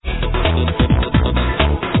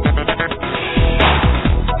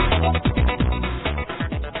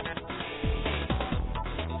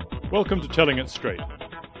Welcome to Telling It Straight,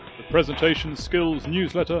 the presentation skills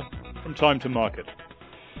newsletter from Time to Market.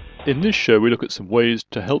 In this show, we look at some ways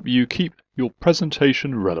to help you keep your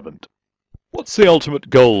presentation relevant. What's the ultimate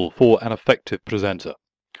goal for an effective presenter?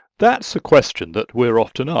 That's a question that we're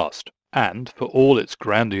often asked, and for all its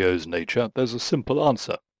grandiose nature, there's a simple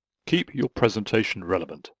answer. Keep your presentation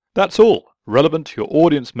relevant. That's all. Relevant to your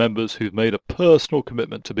audience members who've made a personal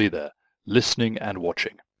commitment to be there, listening and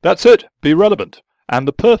watching. That's it. Be relevant. And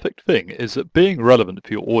the perfect thing is that being relevant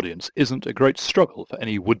for your audience isn't a great struggle for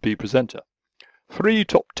any would-be presenter. 3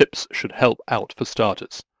 top tips should help out for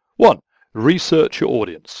starters. 1. Research your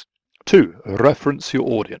audience. 2. Reference your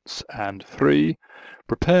audience. And 3.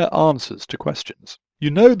 Prepare answers to questions. You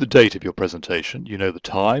know the date of your presentation, you know the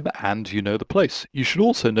time, and you know the place. You should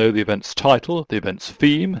also know the event's title, the event's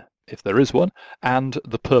theme, if there is one, and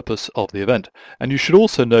the purpose of the event. And you should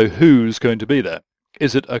also know who's going to be there.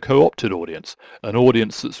 Is it a co-opted audience, an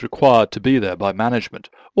audience that's required to be there by management,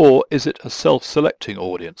 or is it a self-selecting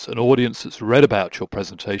audience, an audience that's read about your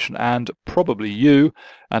presentation and probably you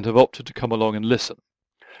and have opted to come along and listen?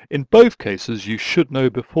 In both cases, you should know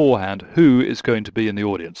beforehand who is going to be in the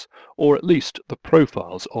audience, or at least the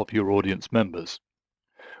profiles of your audience members.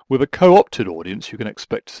 With a co-opted audience, you can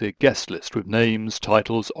expect to see a guest list with names,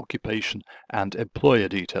 titles, occupation, and employer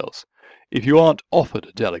details. If you aren't offered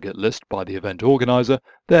a delegate list by the event organizer,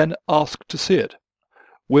 then ask to see it.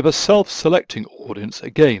 With a self-selecting audience,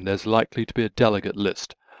 again, there's likely to be a delegate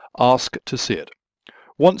list. Ask to see it.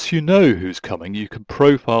 Once you know who's coming, you can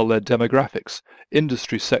profile their demographics,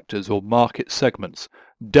 industry sectors or market segments,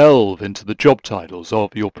 delve into the job titles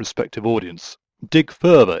of your prospective audience, dig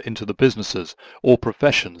further into the businesses or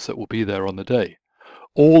professions that will be there on the day.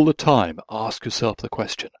 All the time, ask yourself the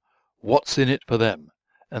question, what's in it for them?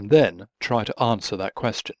 And then try to answer that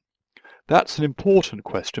question. That's an important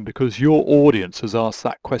question because your audience has asked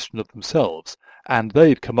that question of themselves and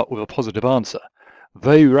they've come up with a positive answer.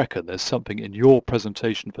 They reckon there's something in your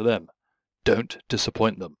presentation for them. Don't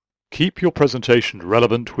disappoint them. Keep your presentation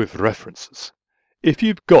relevant with references. If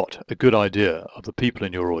you've got a good idea of the people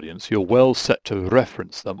in your audience, you're well set to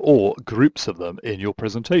reference them or groups of them in your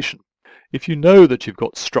presentation. If you know that you've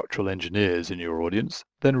got structural engineers in your audience,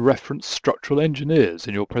 then reference structural engineers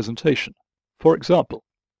in your presentation. For example,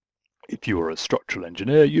 if you were a structural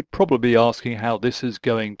engineer, you'd probably be asking how this is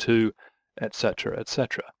going to, etc.,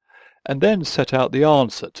 etc., and then set out the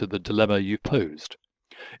answer to the dilemma you posed.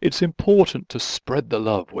 It's important to spread the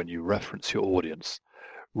love when you reference your audience.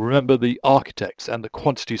 Remember the architects and the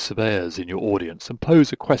quantity surveyors in your audience and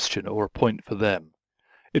pose a question or a point for them.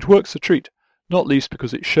 It works a treat, not least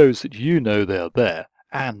because it shows that you know they are there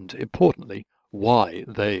and, importantly, why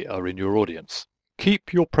they are in your audience.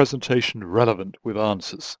 Keep your presentation relevant with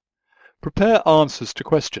answers. Prepare answers to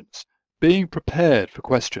questions. Being prepared for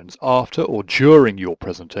questions after or during your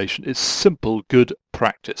presentation is simple good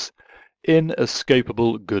practice.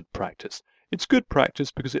 Inescapable good practice. It's good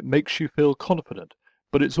practice because it makes you feel confident,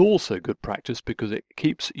 but it's also good practice because it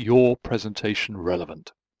keeps your presentation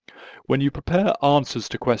relevant. When you prepare answers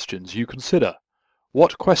to questions, you consider,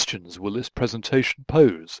 what questions will this presentation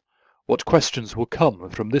pose? What questions will come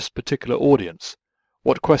from this particular audience?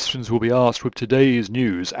 What questions will be asked with today's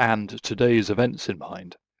news and today's events in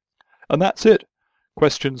mind? And that's it.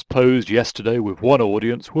 Questions posed yesterday with one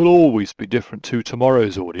audience will always be different to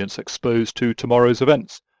tomorrow's audience exposed to tomorrow's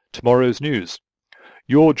events, tomorrow's news.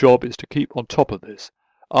 Your job is to keep on top of this.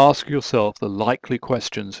 Ask yourself the likely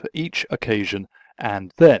questions for each occasion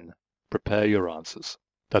and then prepare your answers.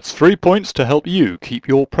 That's 3 points to help you keep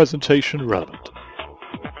your presentation relevant.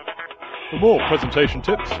 For more presentation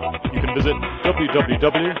tips, you can visit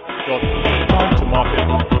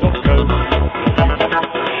www.timetomarket.com.